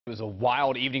It was a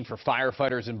wild evening for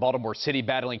firefighters in Baltimore City,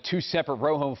 battling two separate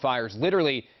row home fires,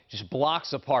 literally just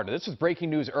blocks apart. This was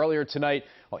breaking news earlier tonight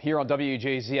here on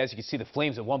WJZ. As you can see, the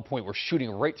flames at one point were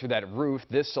shooting right through that roof.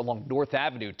 This along North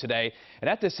Avenue today. And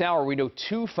at this hour, we know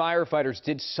two firefighters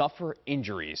did suffer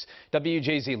injuries.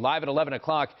 WJZ live at 11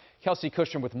 o'clock. Kelsey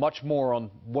Kushner with much more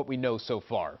on what we know so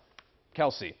far.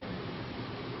 Kelsey.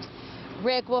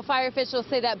 Rick, well, fire officials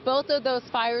say that both of those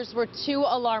fires were two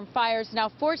alarm fires.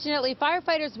 Now, fortunately,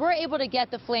 firefighters were able to get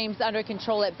the flames under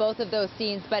control at both of those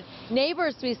scenes, but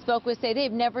neighbors we spoke with say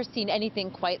they've never seen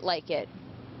anything quite like it.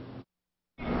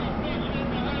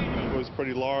 It was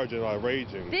pretty large and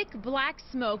raging. Thick black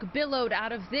smoke billowed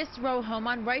out of this row home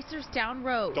on Reisterstown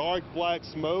Road. Dark black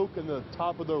smoke and the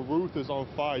top of the roof is on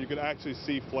fire. You can actually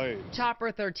see flames.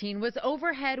 Chopper 13 was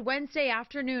overhead Wednesday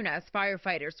afternoon as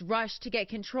firefighters rushed to get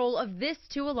control of this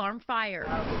two-alarm fire.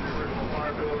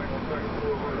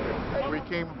 We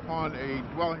came upon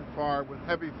a dwelling fire with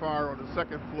heavy fire on the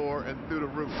second floor and through the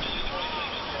roof.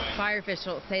 Fire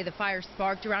officials say the fire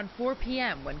sparked around 4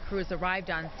 p.m. when crews arrived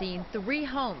on scene. 3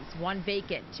 homes, 1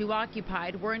 vacant, 2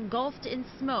 occupied, were engulfed in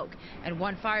smoke, and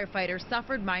 1 firefighter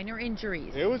suffered minor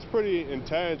injuries. It was pretty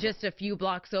intense. Just a few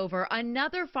blocks over,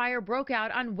 another fire broke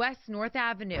out on West North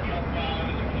Avenue.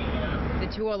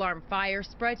 The two-alarm fire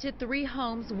spread to 3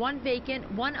 homes, 1 vacant,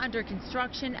 1 under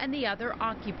construction, and the other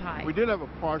occupied. We did have a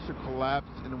partial collapse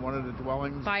in one of the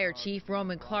dwellings. Fire Chief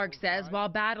Roman Clark says while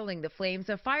battling the flames,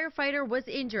 a firefighter was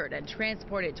injured and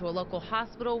transported to a local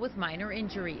hospital with minor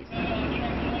injuries.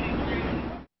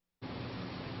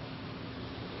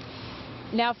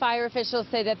 Now, fire officials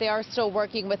say that they are still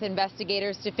working with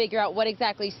investigators to figure out what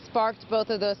exactly sparked both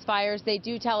of those fires. They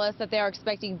do tell us that they are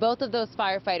expecting both of those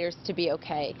firefighters to be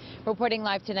okay. Reporting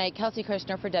live tonight, Kelsey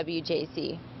Kushner for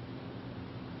WJZ.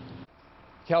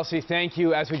 Kelsey, thank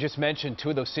you. As we just mentioned, 2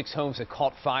 of those 6 homes that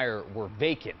caught fire were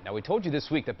vacant. Now, we told you this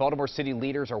week that Baltimore City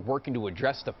leaders are working to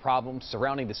address the problems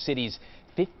surrounding the city's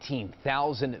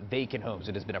 15,000 vacant homes.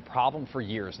 It has been a problem for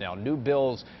years now. New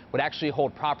bills would actually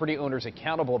hold property owners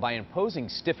accountable by imposing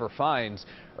stiffer fines.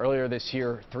 Earlier this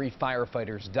year, 3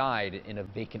 firefighters died in a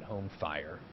vacant home fire.